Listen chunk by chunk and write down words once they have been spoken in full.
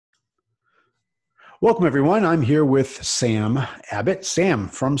Welcome, everyone. I'm here with Sam Abbitt. Sam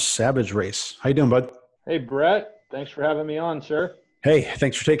from Savage Race. How you doing, bud? Hey, Brett. Thanks for having me on, sir. Hey,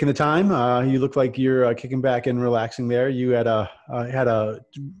 thanks for taking the time. You look like you're kicking back and relaxing there. You well, I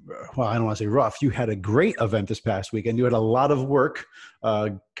don't want to say rough. You had a great event this past weekend. You had a lot of work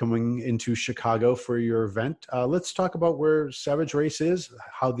coming into Chicago for your event. Let's talk about where Savage Race is,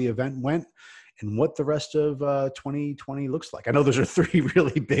 how the event went, and what the rest of 2020 looks like. I know those are three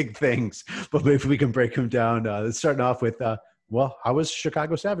really big things, but maybe we can break them down. Let's start off with, well, how was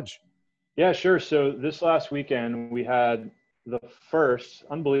Chicago Savage? Yeah, sure. So this last weekend we had the first,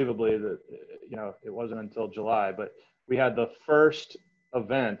 unbelievably, that it wasn't until July, but we had the first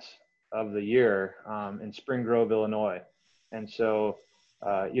event of the year in Spring Grove, Illinois, and so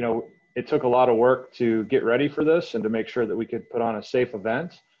it took a lot of work to get ready for this and to make sure that we could put on a safe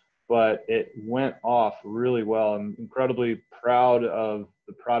event, but it went off really well. I'm incredibly proud of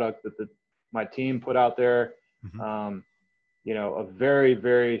the product that my team put out there. Mhm. A very,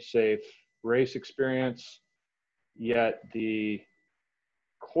 very safe race experience, yet the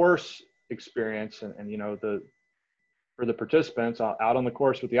course experience and for the participants out on the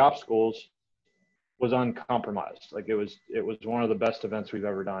course with the obstacles was uncompromised. Like it was one of the best events we've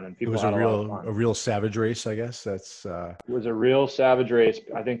ever done, and It people was had a lot of fun. a real Savage Race, I guess. It was a real Savage Race.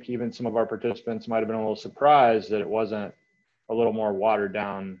 I think even some of our participants might have been a little surprised that it wasn't a little more watered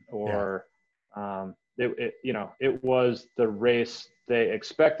down, Yeah. or it was the race they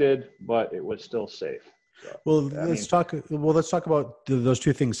expected, but it was still safe. So, Well, I mean, let's talk about those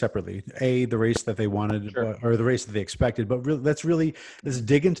two things separately. The race that they wanted, sure. or the race that they expected. But let's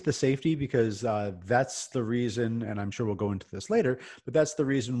dig into the safety, because that's the reason, and I'm sure we'll go into this later. But that's the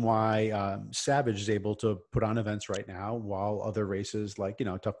reason why Savage is able to put on events right now, while other races like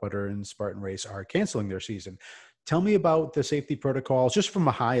Tough Mudder and Spartan Race are canceling their season. Tell me about the safety protocols, just from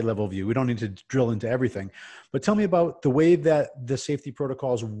a high level view. We don't need to drill into everything, but tell me about the way that the safety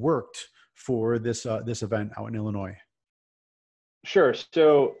protocols worked for this event out in Illinois. Sure.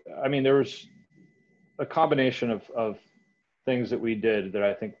 So, I mean, there was a combination of things that we did that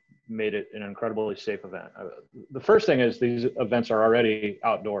I think made it an incredibly safe event. The first thing is these events are already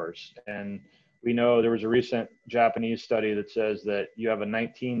outdoors. And we know there was a recent Japanese study that says that you have a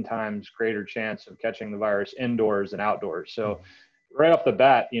 19 times greater chance of catching the virus indoors than outdoors. So, right off the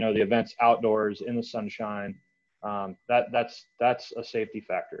bat, the event's outdoors in the sunshine. That's a safety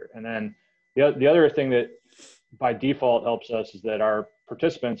factor. And then the other thing that by default helps us is that our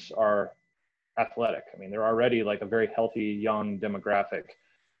participants are athletic. I mean, they're already like a very healthy young demographic.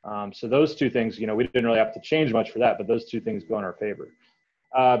 So those two things, we didn't really have to change much for that, but those two things go in our favor.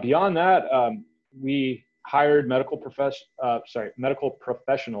 Beyond that, we hired medical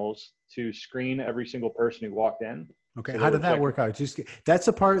professionals to screen every single person who walked in. Okay, So they how did would that check. work out? That's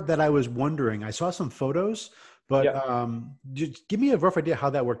a part that I was wondering. I saw some photos, but Yep. just give me a rough idea how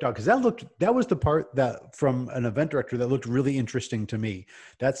that worked out, because that was the part that, from an event director, that looked really interesting to me.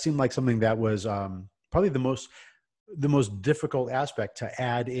 That seemed like something that was probably the most difficult aspect to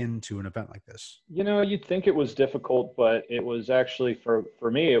add into an event like this. You'd think it was difficult, but it was actually for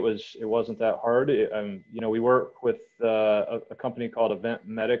me, it wasn't that hard. We work with a company called Event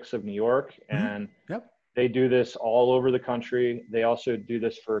Medics of New York, Mm-hmm. and Yep. they do this all over the country. They also do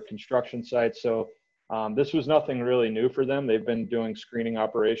this for construction sites. So this was nothing really new for them. They've been doing screening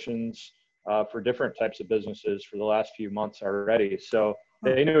operations for different types of businesses for the last few months already. So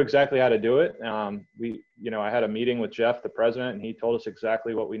Oh, they knew exactly how to do it. I had a meeting with Jeff, the president, and he told us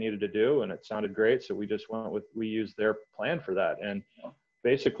exactly what we needed to do, and it sounded great. So we used their plan for that. And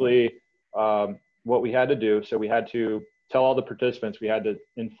basically, what we had to do, so we had to tell all the participants, we had to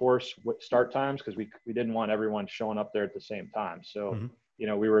enforce start times, because we didn't want everyone showing up there at the same time. So,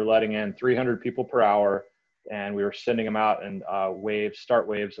 mm-hmm. we were letting in 300 people per hour, and we were sending them out in start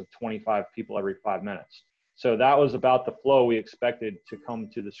waves of 25 people every 5 minutes. So that was about the flow we expected to come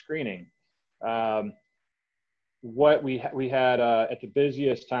to the screening. What we had at the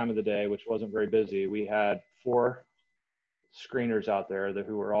busiest time of the day, which wasn't very busy, we had 4 screeners out there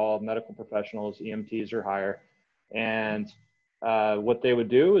who were all medical professionals, EMTs or higher. And what they would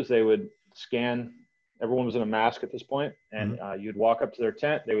do is they would scan. Everyone was in a mask at this point, and you'd walk up to their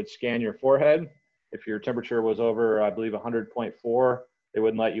tent. They would scan your forehead. If your temperature was over, I believe, 100.4, they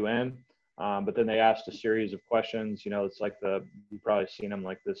wouldn't let you in. But then they asked a series of questions. It's like you've probably seen them,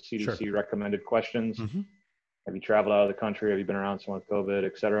 like the CDC Sure. recommended questions. Mm-hmm. Have you traveled out of the country? Have you been around someone with COVID,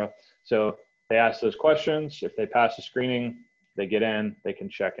 et cetera? So they ask those questions. If they pass the screening, they get in, they can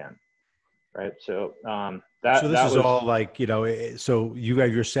check in. Right. So So this that is was. all like, so you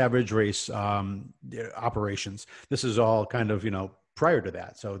have your Savage Race operations. This is all kind of, prior to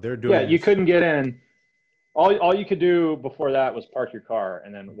that. So they're Yeah, doing you this. couldn't get in. all you could do before that was park your car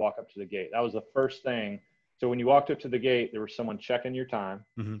and then walk up to the gate. That was the first thing. So when you walked up to the gate, there was someone checking your time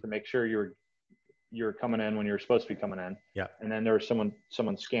to make sure you're coming in when you're supposed to be coming in. Yeah. And then there was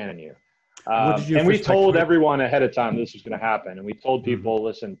someone scanning you. What did you And we told spectate? everyone ahead of time this was going to happen. And we told people,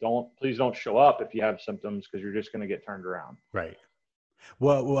 listen, please don't show up if you have symptoms, because you're just going to get turned around. Right.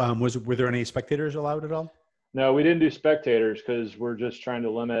 Well, were there any spectators allowed at all? No, we didn't do spectators because we're just trying to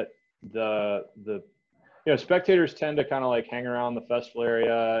limit the spectators tend to kind of like hang around the festival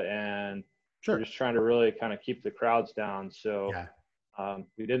area, and Sure. we're just trying to really kind of keep the crowds down. So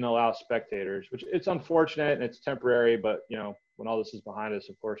we didn't allow spectators, which it's unfortunate and it's temporary, but when all this is behind us,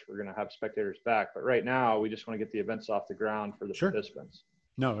 of course, we're going to have spectators back. But right now, we just want to get the events off the ground for the participants.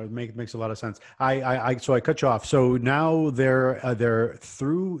 No, it makes a lot of sense. So I cut you off. So now they're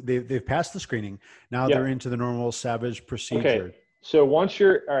through. They've passed the screening. Now they're into the normal Savage procedure. Okay. So once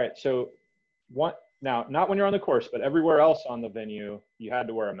you're all right. So now, not when you're on the course, but everywhere else on the venue, you had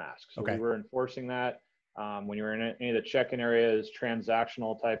to wear a mask. So we were enforcing that. When you were in any of the check-in areas,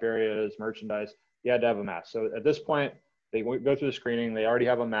 transactional type areas, merchandise, you had to have a mask. So at this point, they go through the screening. They already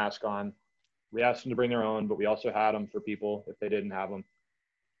have a mask on. We asked them to bring their own, but we also had them for people if they didn't have them.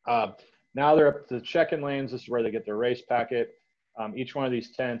 Now they're up to the check-in lanes. This is where they get their race packet. Each one of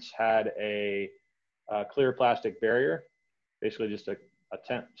these tents had a clear plastic barrier, basically just a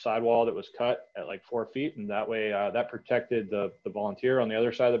tent sidewall that was cut at like 4 feet, and that way that protected the volunteer on the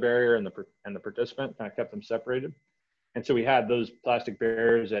other side of the barrier and the participant, kind of kept them separated. And so we had those plastic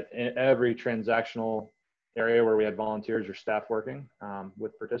barriers at every transactional area where we had volunteers or staff working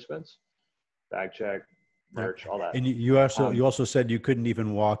with participants. Bag check, merch, all that. And you also said you couldn't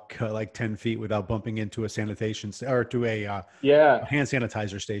even walk like 10 feet without bumping into a sanitation or to a hand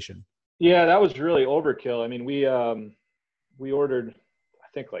sanitizer station. Yeah, that was really overkill. I mean, we ordered, I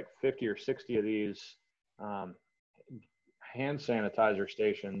think, like 50 or 60 of these hand sanitizer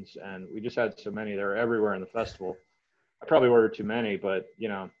stations, and we just had so many. They were everywhere in the festival. I probably ordered too many, but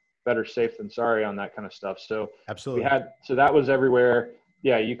better safe than sorry on that kind of stuff. So absolutely, so that was everywhere.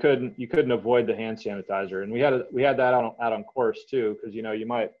 Yeah, you couldn't avoid the hand sanitizer, and we had that out on course too, because you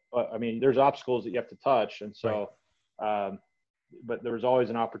might. I mean, there's obstacles that you have to touch, and so, but there was always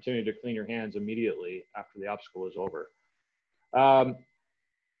an opportunity to clean your hands immediately after the obstacle was over.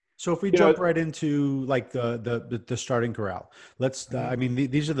 So if we jump right into like the starting corral, let's. I mean,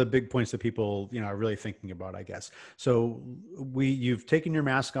 these are the big points that people are really thinking about, I guess. So you've taken your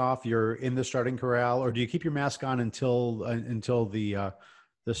mask off. You're in the starting corral, or do you keep your mask on until the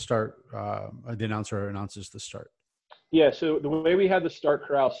start? The announcer announces the start. Yeah. So the way we had the start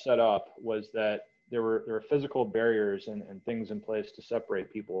corral set up was that there were physical barriers and things in place to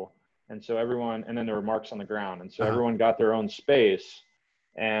separate people, and so and then there were marks on the ground, and so everyone got their own space.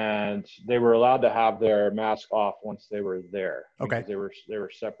 And they were allowed to have their mask off once they were there. Okay. Because they were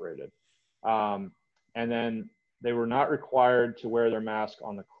separated. And then they were not required to wear their mask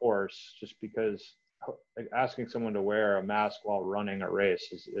on the course, just because asking someone to wear a mask while running a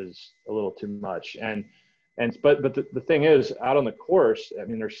race is a little too much. But the thing is, out on the course, I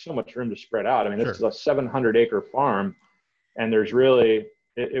mean, there's so much room to spread out. I mean, this is a 700-acre farm, and there's really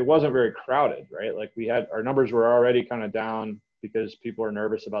it wasn't very crowded, right? Like our numbers were already kind of down, because people are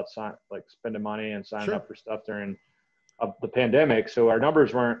nervous about spending money and signing up for stuff during the pandemic. So our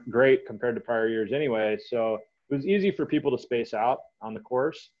numbers weren't great compared to prior years anyway. So it was easy for people to space out on the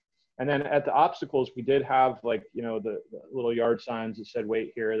course. And then at the obstacles, we did have the little yard signs that said,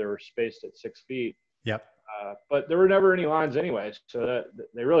 wait here. They were spaced at 6 feet. Yep. But there were never any lines anyway. So that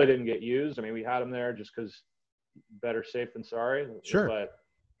they really didn't get used. I mean, we had them there just because better safe than sorry. Sure.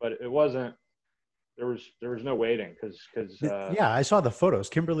 But it wasn't. There was no waiting because I saw the photos.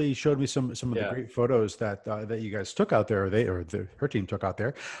 Kimberly showed me some of the great photos that you guys took out there, or her team took out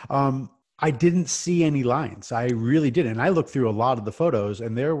there. I didn't see any lines. I really didn't. And I looked through a lot of the photos,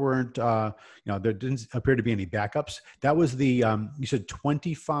 and there weren't, there didn't appear to be any backups. That was you said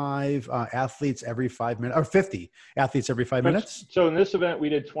 25 athletes every 5 minutes, or 50 athletes every 5 minutes. So in this event, we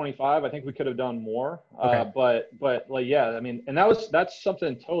did 25. I think we could have done more. Okay. But I mean, and that's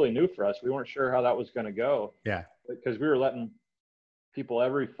something totally new for us. We weren't sure how that was going to go. Yeah. Because we were letting people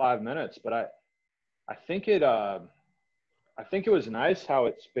every 5 minutes, but I think it was nice how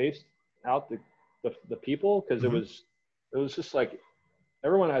it spaced out the people, because it was just like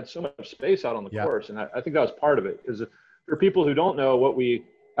everyone had so much space out on the course, and I think that was part of it. Because for people who don't know, what we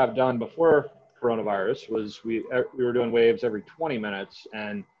have done before coronavirus was we were doing waves every 20 minutes,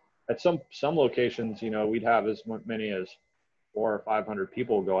 and at some locations, we'd have as many as 400 or 500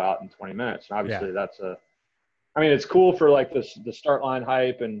 people go out in 20 minutes. And obviously it's cool for like the start line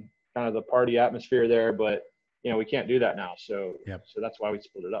hype and kind of the party atmosphere there, but we can't do that now. So, Yep. so that's why we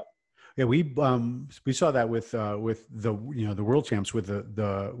split it up. Yeah, we saw that with the the world champs with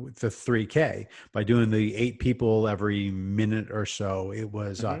the 3K by doing the 8 people every minute or so. It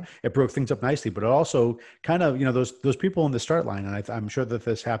was Mm-hmm. it broke things up nicely, but it also kind of those people in the start line, and I'm sure that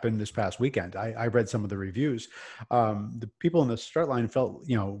this happened this past weekend. I read some of the reviews. The people in the start line felt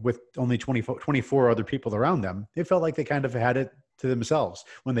with only 24 other people around them, it felt like they kind of had it to themselves.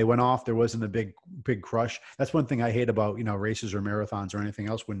 When they went off, there wasn't a big crush. That's one thing I hate about races or marathons or anything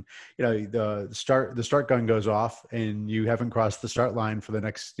else. When the start gun goes off and you haven't crossed the start line for the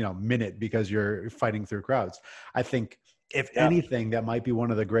next minute because you're fighting through crowds. I think if anything, that might be one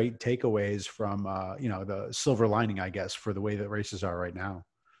of the great takeaways from the silver lining, I guess, for the way that races are right now.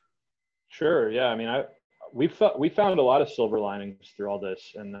 Sure. Yeah. I mean, we found a lot of silver linings through all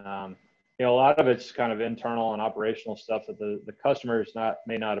this, and a lot of it's kind of internal and operational stuff that the customers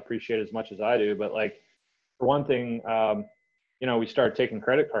may not appreciate as much as I do. But like, for one thing, we started taking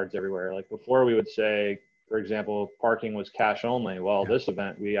credit cards everywhere. Like before, we would say, for example, parking was cash only. Well, this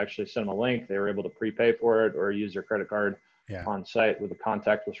event, we actually sent them a link. They were able to prepay for it or use their credit card on site with a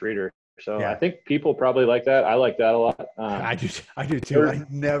contactless reader. So I think people probably like that. I like that a lot. I do too. I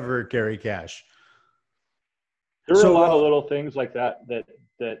never carry cash. There were a lot of little things like that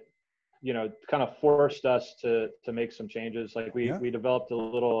kind of forced us to make some changes. Like we developed a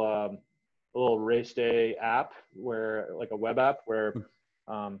little race day app like a web app where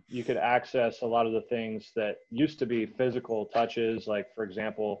you could access a lot of the things that used to be physical touches. Like, for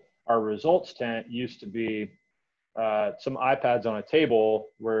example, our results tent used to be some iPads on a table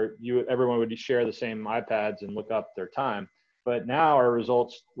where everyone would share the same iPads and look up their time. But now our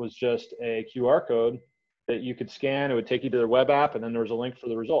results was just a QR code that you could scan. It would take you to their web app, and then there was a link for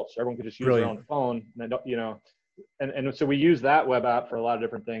the results. Everyone could just use their own phone, and so we use that web app for a lot of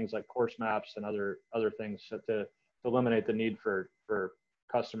different things like course maps and other things to eliminate the need for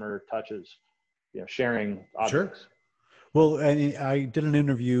customer touches, sharing objects. Sure. Well, and I did an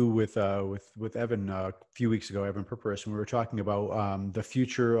interview with Evan a few weeks ago, Evan Purpose, and we were talking about the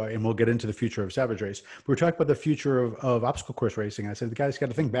future, and we'll get into the future of Savage Race. We were talking about the future of obstacle course racing. I said, the guys got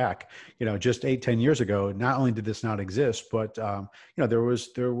to think back, just 8-10 years ago, not only did this not exist, but there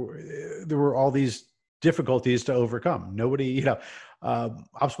were all these difficulties to overcome. Nobody,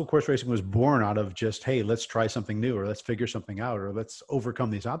 obstacle course racing was born out of just, hey, let's try something new, or let's figure something out, or let's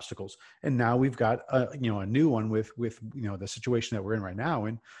overcome these obstacles. And now we've got a new one with the situation that we're in right now,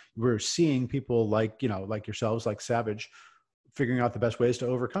 and we're seeing people like yourselves, like Savage, figuring out the best ways to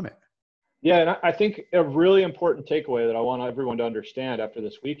overcome it. Yeah, and I think a really important takeaway that I want everyone to understand after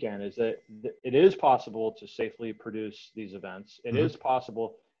this weekend is that it is possible to safely produce these events. It is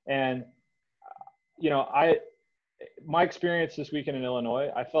possible, and my experience this weekend in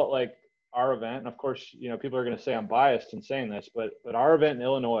Illinois, I felt like our event, and of course, people are going to say I'm biased in saying this, but our event in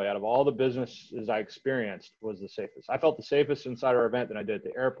Illinois, out of all the businesses I experienced, was the safest. I felt the safest inside our event than I did at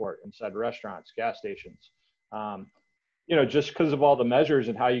the airport, inside restaurants, gas stations. Just because of all the measures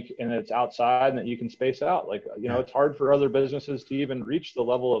and and it's outside and that you can space out. Like, it's hard for other businesses to even reach the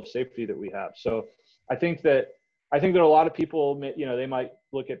level of safety that we have. So I think that a lot of people, they might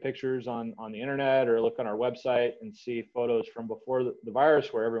look at pictures on the internet or look on our website and see photos from before the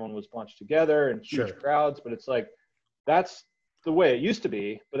virus where everyone was bunched together and huge crowds. But it's like, that's the way it used to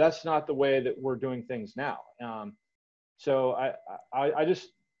be, but that's not the way that we're doing things now. So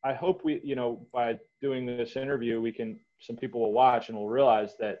I hope by doing this interview, some people will watch and will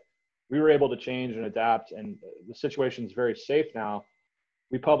realize that we were able to change and adapt, and the situation is very safe now.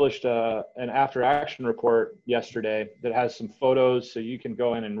 We published an after action report yesterday that has some photos so you can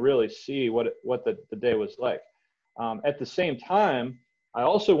go in and really see what the day was like. At the same time, I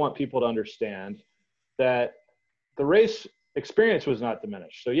also want people to understand that the race experience was not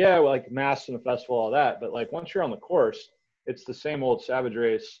diminished. So yeah, like masks and the festival, all that, but like once you're on the course, it's the same old Savage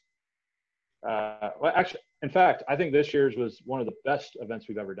Race. Well, actually, in fact, I think this year's was one of the best events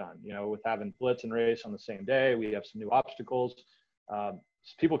we've ever done, with having blitz and race on the same day. We have some new obstacles.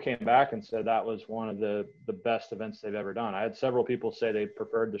 People came back and said that was one of the best events they've ever done. I had several people say they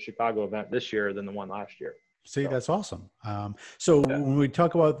preferred the Chicago event this year than the one last year. See, that's awesome. When we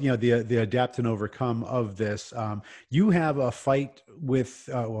talk about the adapt and overcome of this, you have a fight with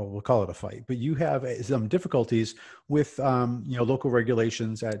we'll call it a fight, but you have some difficulties with local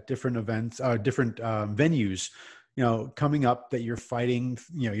regulations at different events, different venues. Coming up that you're fighting,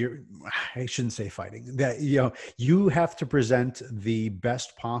 I shouldn't say fighting, that, you have to present the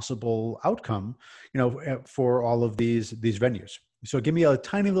best possible outcome, for all of these venues. So give me a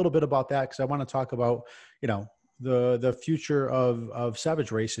tiny little bit about that, because I want to talk about, the future of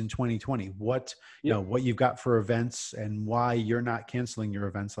Savage Race in 2020. What, Yeah. what you've got for events and why you're not canceling your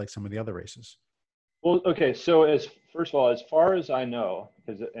events like some of the other races. Well, okay. So first of all, as far as I know,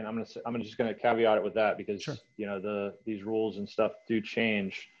 and I'm just going to caveat it with that because, Sure. these rules and stuff do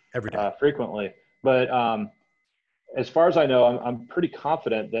change Every day. frequently. But as far as I know, I'm pretty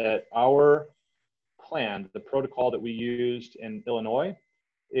confident that our plan, the protocol that we used in Illinois,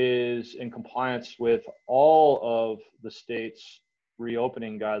 is in compliance with all of the state's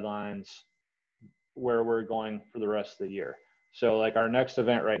reopening guidelines where we're going for the rest of the year. So like our next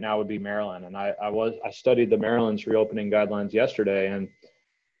event right now would be Maryland. And I studied the Maryland's reopening guidelines yesterday, and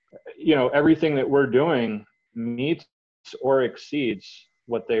everything that we're doing meets or exceeds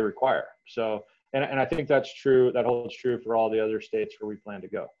what they require. So, and I think that's true. That holds true for all the other states where we plan to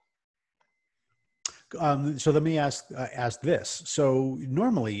go. So let me ask this. So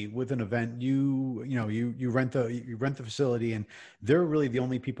normally with an event, you rent the facility, and they're really the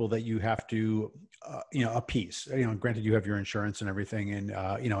only people that you have to appease. Granted, you have your insurance and everything, and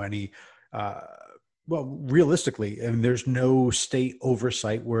any. Well, realistically, and there's no state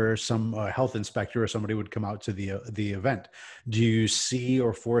oversight where some health inspector or somebody would come out to the event. Do you see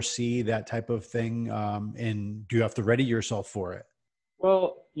or foresee that type of thing? And do you have to ready yourself for it?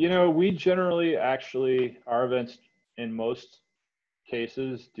 Well, we generally actually, our events in most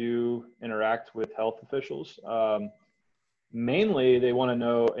cases do interact with health officials. Mainly, they want to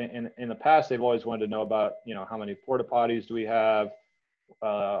know, in the past, they've always wanted to know about, how many porta potties do we have?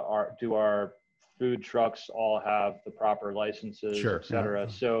 Do our food trucks all have the proper licenses, Sure. et cetera?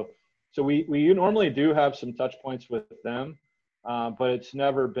 Yeah. So we normally do have some touch points with them, but it's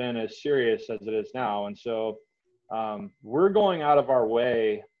never been as serious as it is now. And so we're going out of our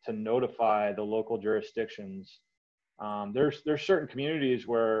way to notify the local jurisdictions. There's certain communities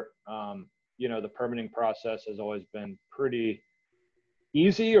where the permitting process has always been pretty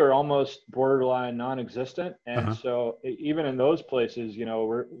easy or almost borderline non-existent, and so even in those places,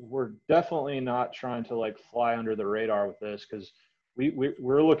 we're definitely not trying to like fly under the radar with this, because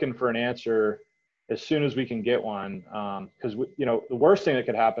we're looking for an answer as soon as we can get one, because the worst thing that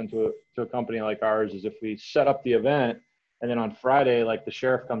could happen to a company like ours is if we set up the event and then on Friday, like the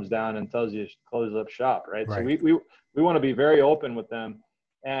sheriff comes down and tells you to close up shop, right? So we want to be very open with them.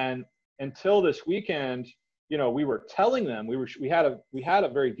 And until this weekend, we were telling them we had a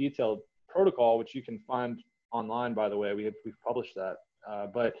very detailed protocol, which you can find online, by the way. We've published that,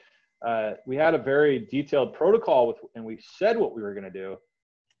 but we had a very detailed protocol and we said what we were going to do.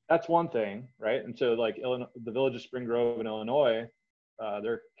 That's one thing, right? And so like the Village of Spring Grove in Illinois,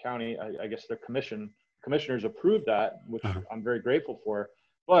 their county, I guess their commissioners approved that, which I'm very grateful for.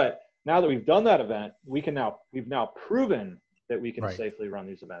 But now that we've done that event, we've now proven that we can safely run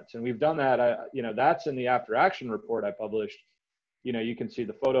these events. And we've done that, that's in the after action report I published. You can see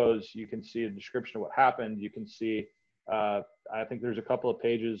the photos, you can see the description of what happened. You can see, I think there's a couple of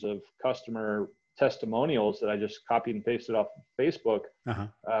pages of customer testimonials that I just copied and pasted off Facebook.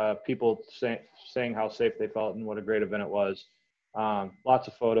 People saying how safe they felt and what a great event it was. Lots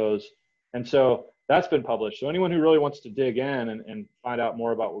of photos. And so that's been published. So anyone who really wants to dig in and find out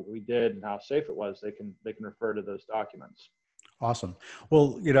more about what we did and how safe it was, they can refer to those documents. Awesome.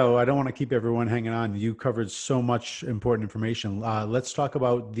 Well, I don't want to keep everyone hanging on. You covered so much important information. Let's talk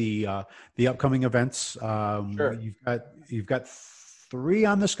about the upcoming events. Sure. You've got 3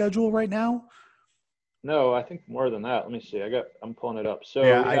 on the schedule right now. No, I think more than that. Let me see. I'm pulling it up. So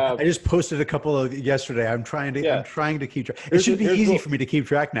yeah, I just posted a couple of yesterday. I'm trying to keep track. It should be easy for me to keep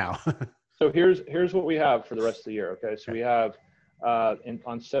track now. So here's what we have for the rest of the year. Okay. So we have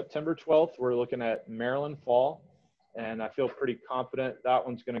on September 12th, we're looking at Maryland Fall. And I feel pretty confident that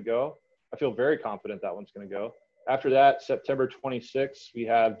one's going to go. I feel very confident that one's going to go. After that, September 26th, we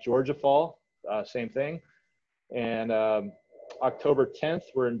have Georgia Fall, same thing. And October 10th,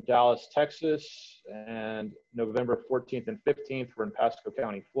 we're in Dallas, Texas. And November 14th and 15th, we're in Pasco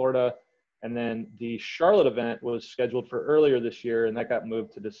County, Florida. And then the Charlotte event was scheduled for earlier this year, and that got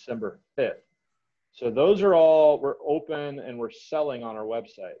moved to December 5th. So those are all, we're open and we're selling on our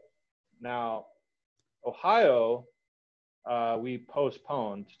website. Now, Ohio, we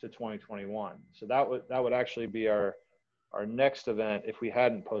postponed to 2021. So that would actually be our next event if we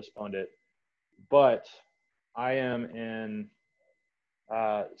hadn't postponed it. But I am in,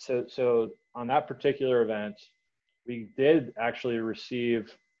 so on that particular event, we did actually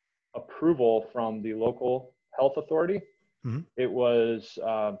receive approval from the local health authority. It was,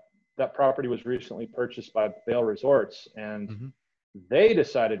 that property was recently purchased by Vail Resorts, and they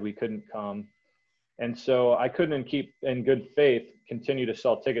decided we couldn't come. And so I couldn't keep in good faith continue to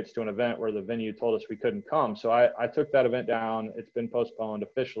sell tickets to an event where the venue told us we couldn't come. So I took that event down. It's been postponed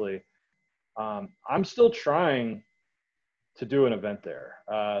officially. I'm still trying to do an event there.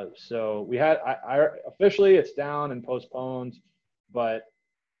 So we had, I officially it's down and postponed, but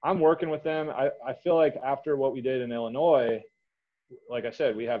I'm working with them. I feel like after what we did in Illinois, like I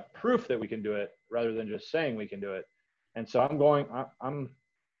said, we have proof that we can do it rather than just saying we can do it. And so I'm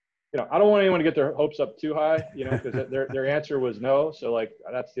I don't want anyone to get their hopes up too high, because their answer was no. So like,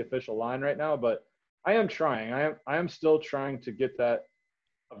 that's the official line right now, but I am trying. I am still trying to get that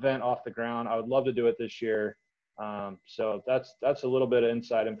event off the ground. I would love to do it this year. So that's a little bit of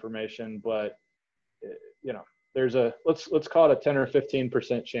inside information, but there's let's call it a 10 or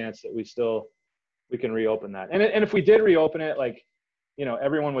 15% chance that we can reopen that. And if we did reopen it, like,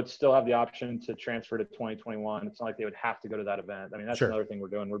 everyone would still have the option to transfer to 2021. It's not like they would have to go to that event. I mean, that's Sure. another thing we're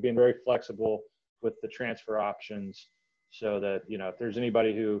doing. We're being very flexible with the transfer options so that, if there's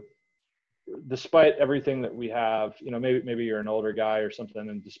anybody who, despite everything that we have, maybe you're an older guy or something,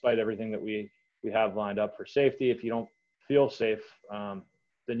 and despite everything that we have lined up for safety, if you don't feel safe,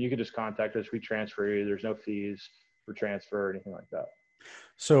 then you can just contact us. We transfer you. There's no fees for transfer or anything like that.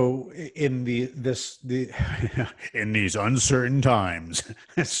 So in in these uncertain times,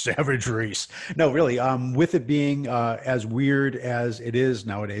 Savage Race. No, really. With it being as weird as it is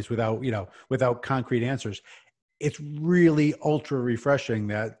nowadays, without concrete answers, it's really ultra refreshing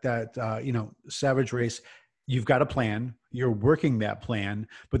that Savage Race. You've got a plan. You're working that plan,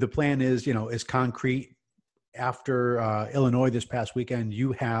 but the plan is concrete. After Illinois this past weekend,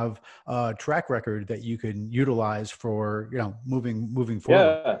 you have a track record that you can utilize for moving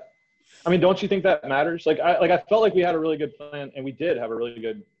forward. Yeah, I mean, don't you think that matters? I felt like we had a really good plan, and we did have a really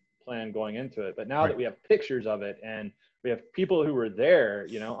good plan going into it. But now that we have pictures of it, and we have people who were there,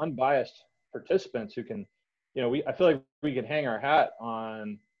 unbiased participants who can, I feel like we can hang our hat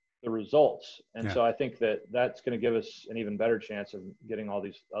on the results. And so I think that's going to give us an even better chance of getting all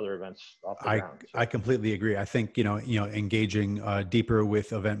these other events off the ground. So. I completely agree. I think, engaging deeper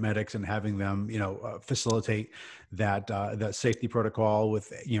with event medics and having them, facilitate that safety protocol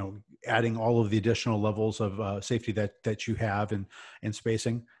with, adding all of the additional levels of safety that you have and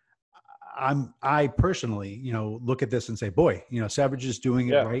spacing. I personally, look at this and say, boy, Savage is doing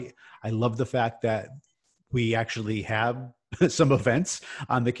it right. I love the fact that we actually have some events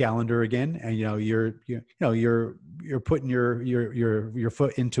on the calendar again, and you're putting your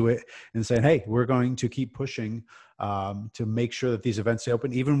foot into it and saying, hey, we're going to keep pushing to make sure that these events stay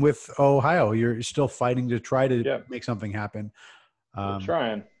open. Even with Ohio, you're still fighting to try to make something happen. We're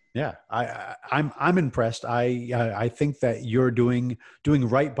trying. Yeah, I'm impressed. I think that you're doing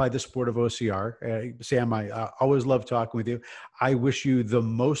right by the sport of OCR. Sam, I always love talking with you. I wish you the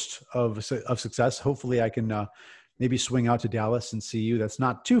most of success. Hopefully I can maybe swing out to Dallas and see you. That's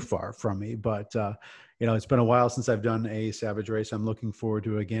not too far from me, but it's been a while since I've done a Savage Race. I'm looking forward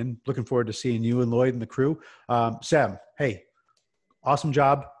to it again. Looking forward to seeing you and Lloyd and the crew. Sam, hey, awesome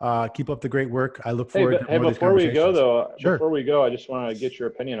job. Keep up the great work. I look forward to more before we go though, Sure. Before we go, I just want to get your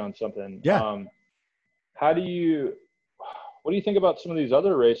opinion on something. Yeah. What do you think about some of these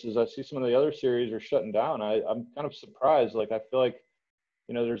other races? I see some of the other series are shutting down. I'm kind of surprised. Like, I feel like,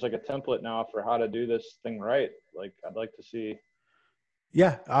 there's like a template now for how to do this thing right. Like, I'd like to see.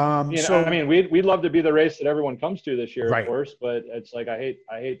 Yeah. I mean, we'd love to be the race that everyone comes to this year, right. Of course, but it's like, I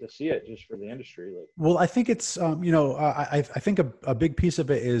hate to see it just for the industry. Like, well, I think it's, I think a big piece of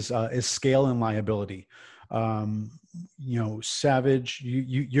it is scale and liability. Savage,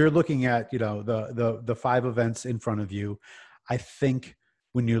 you're looking at, the 5 events in front of you. I think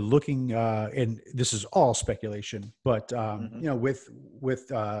when you're looking, and this is all speculation, but with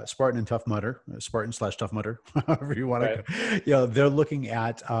Spartan and Tough Mudder, Spartan/Tough Mudder, however you want to, they're looking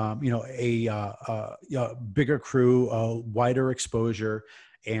at a bigger crew, wider exposure,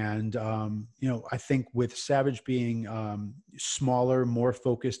 and I think with Savage being smaller, more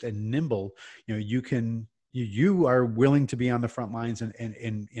focused, and nimble, you are willing to be on the front lines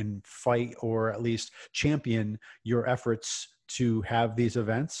and fight, or at least champion your efforts to have these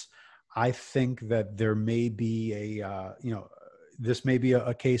events. I think that there may be this may be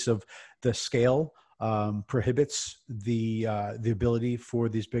a case of the scale prohibits the ability for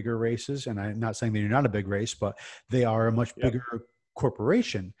these bigger races. And I'm not saying that you're not a big race, but they are a much bigger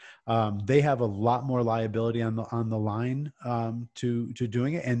corporation. They have a lot more liability on the line to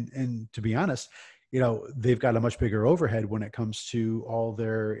doing it. And to be honest, they've got a much bigger overhead when it comes to all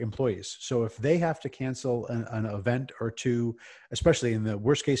their employees. So if they have to cancel an event or two, especially in the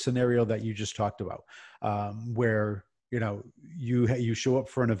worst case scenario that you just talked about, where, you show up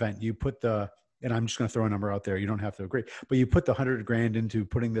for an event, you put the and I'm just going to throw a number out there. You don't have to agree, but you put the $100,000 into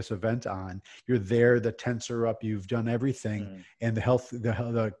putting this event on. You're there. The tents are up. You've done everything, and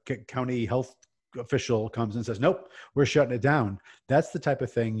the county health official comes and says, "Nope, we're shutting it down." That's the type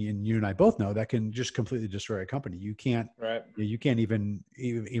of thing, and you and I both know that can just completely destroy a company. You can't, Right. you can't even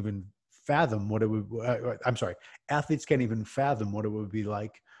fathom what it would. I'm sorry, athletes can't even fathom what it would be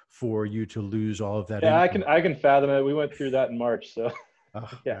like for you to lose all of that Yeah, income. I can fathom it. We went through that in March, so Oh,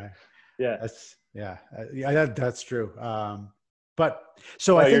 yeah, yeah. That's true. But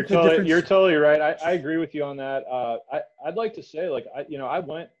so No, I think the you're difference. totally right. I agree with you on that. I'd like to say, like,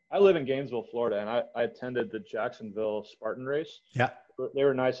 I live in Gainesville, Florida, and I attended the Jacksonville Spartan race. Yeah. They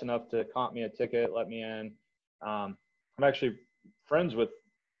were nice enough to comp me a ticket, let me in. I'm actually friends with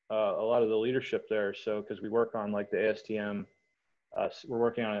a lot of the leadership there. So, because we work on like the ASTM, we're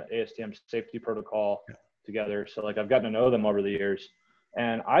working on an ASTM safety protocol together. So, like, I've gotten to know them over the years,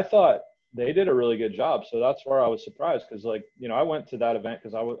 and I thought they did a really good job. So that's where I was surprised, because, like, I went to that event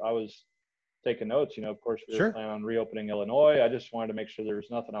because I was taking notes. Of course, we were Sure. planning on reopening Illinois. I just wanted to make sure there was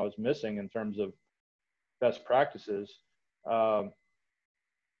nothing I was missing in terms of best practices. And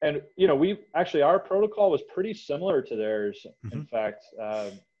we actually, our protocol was pretty similar to theirs. In fact,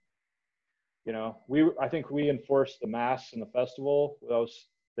 I think we enforced the masks in the festival.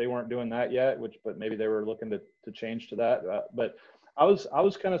 They weren't doing that yet, but maybe they were looking to change to that. But I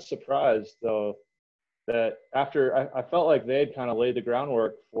was kind of surprised, though, that after I felt like they had kind of laid the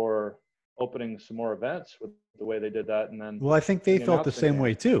groundwork for opening some more events with the way they did that, and then Well, I think they the felt the announcement same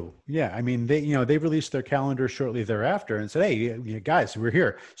way came. too. Yeah, I mean, they released their calendar shortly thereafter and said, "Hey, guys, we're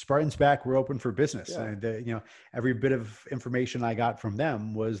here. Spartan's back. We're open for business." Yeah, And every bit of information I got from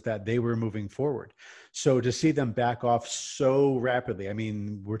them was that they were moving forward. So to see them back off so rapidly, I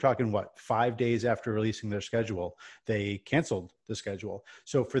mean, we're talking what, 5 days after releasing their schedule, they canceled the schedule.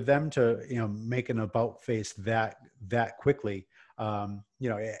 So for them to make an about face that quickly.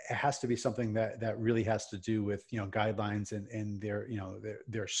 It has to be something that really has to do with guidelines and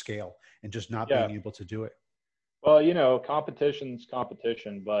their scale and just not yeah. being able to do it. Well, competition's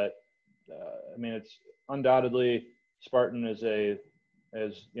competition, but I mean, it's undoubtedly Spartan is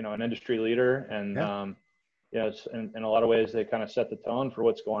an industry leader, and Yeah. it's in a lot of ways they kind of set the tone for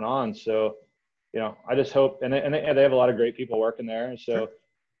what's going on. So, I just hope, and they have a lot of great people working there. So Sure.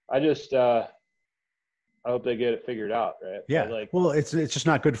 I just I hope they get it figured out, right? But, Yeah. like, Well, it's just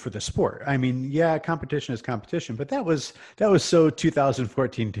not good for the sport. I mean, yeah, competition is competition, but that was so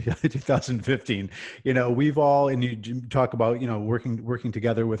 2014 to 2015. We've all, and you talk about, working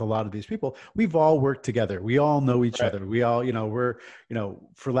together with a lot of these people. We've all worked together. We all know each right, other. We all, we're,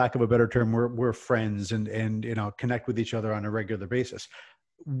 for lack of a better term, we're friends and connect with each other on a regular basis.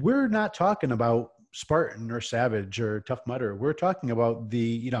 We're not talking about Spartan or Savage or Tough Mudder. We're talking about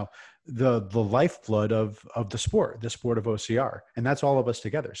the lifeblood of the sport of OCR, and that's all of us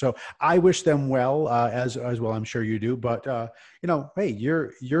together. So I wish them well, as well. I'm sure you do, but hey,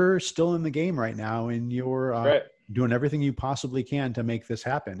 you're still in the game right now, and you're right. doing everything you possibly can to make this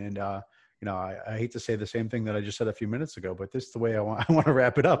happen. And I hate to say the same thing that I just said a few minutes ago, but this is the way I want to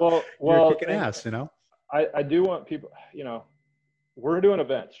wrap it up. You're Well, kicking and ass. I do want people, we're doing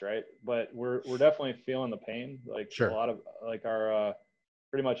events, right? But we're definitely feeling the pain. Like, a Sure. lot of, like, our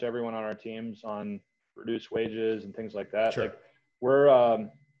pretty much everyone on our teams on reduced wages and things like that. Sure. Like,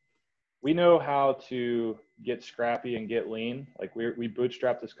 we know how to get scrappy and get lean. Like, we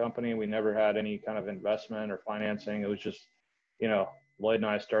bootstrapped this company. We never had any kind of investment or financing. It was just, Lloyd and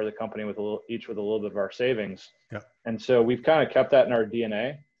I started the company with each with a little bit of our savings. Yeah. And so we've kind of kept that in our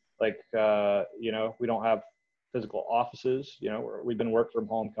DNA. Like, we don't have physical offices. We've been work from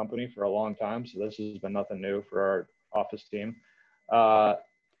home company for a long time, so this has been nothing new for our office team.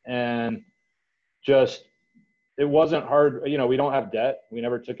 And just, it wasn't hard. We don't have debt. We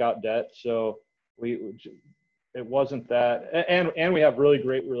never took out debt, so it wasn't that. And we have really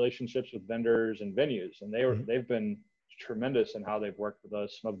great relationships with vendors and venues, and they've been tremendous in how they've worked with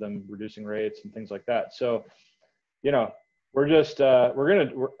us. Some of them reducing rates and things like that. So, we're just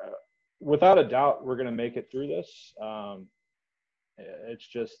without a doubt, we're gonna make it through this. It's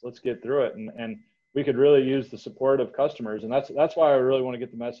just, let's get through it, and we could really use the support of customers, and that's why I really want to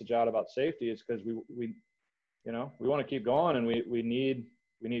get the message out about safety, is because we want to keep going, and we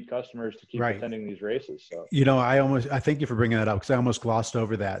need customers to keep Right. attending these races. So, I thank you for bringing that up, because I almost glossed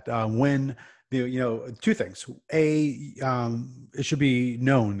over that. When two things. It should be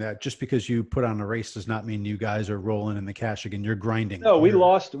known that just because you put on a race does not mean you guys are rolling in the cash again. You're grinding. no, we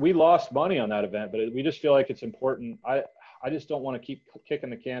lost money on that event, but we just feel like it's important. I just don't want to keep kicking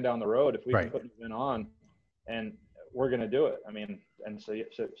the can down the road. If we can Right. put an event on, and we're going to do it. I mean, and so you're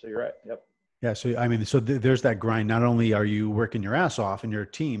right. Yep. Yeah. So, I mean, so there's that grind. Not only are you working your ass off and your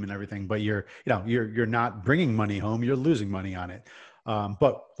team and everything, but you're not bringing money home, you're losing money on it.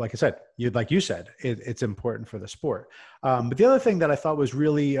 But like I said, like you said, it's important for the sport. But the other thing that I thought was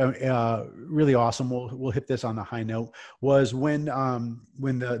really, really awesome, we'll hit this on the high note, was when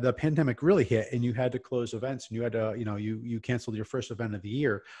the pandemic really hit and you had to close events and you had to, you canceled your first event of the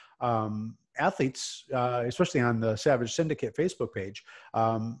year. Athletes, especially on the Savage Syndicate Facebook page,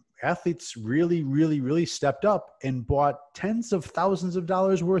 athletes really, really, really stepped up and bought tens of thousands of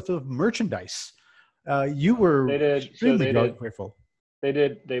dollars worth of merchandise. You were They did. So extremely they did. grateful. They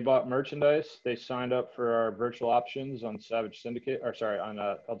did. They bought merchandise. They signed up for our virtual options on Savage Syndicate, or sorry, on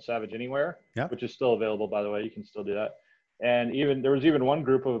called Savage Anywhere, Yeah. which is still available, by the way. You can still do that. And even there was even one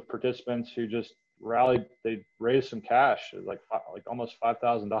group of participants who just rallied. They raised some cash, like almost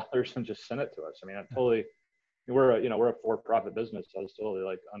 $5,000, and just sent it to us. I mean, I totally. We're a for-profit business. So I was totally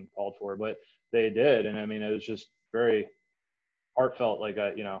like uncalled for, but they did, and I mean, it was just very heartfelt. Like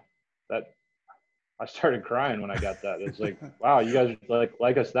that. I started crying when I got that. It's like, wow, you guys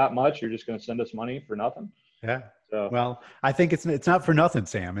like us that much? You're just going to send us money for nothing? Yeah. So, Well, I think it's not for nothing,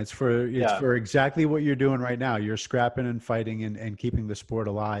 Sam. It's for exactly what you're doing right now. You're scrapping and fighting and keeping the sport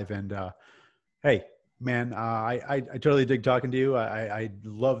alive. And hey, man, I totally dig talking to you. I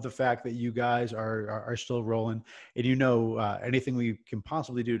love the fact that you guys are still rolling, and anything we can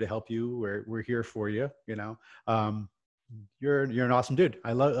possibly do to help you, we're here for you. You're an awesome dude.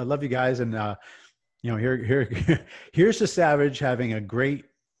 I love you guys, and here's the Savage having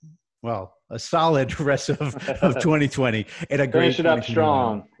a solid rest of 2020 and a great finish it up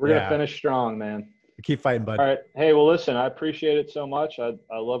strong. We're going to finish strong, man. Keep fighting, bud. All right. Hey, well, listen, I appreciate it so much. I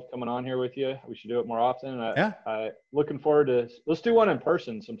love coming on here with you. We should do it more often. I looking forward to, let's do one in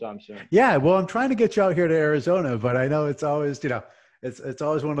person sometime soon. Yeah. Well, I'm trying to get you out here to Arizona, but I know it's always, it's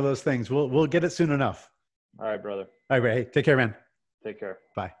always one of those things. We'll get it soon enough. All right, brother. All right. Hey, take care, man. Take care.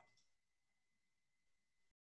 Bye.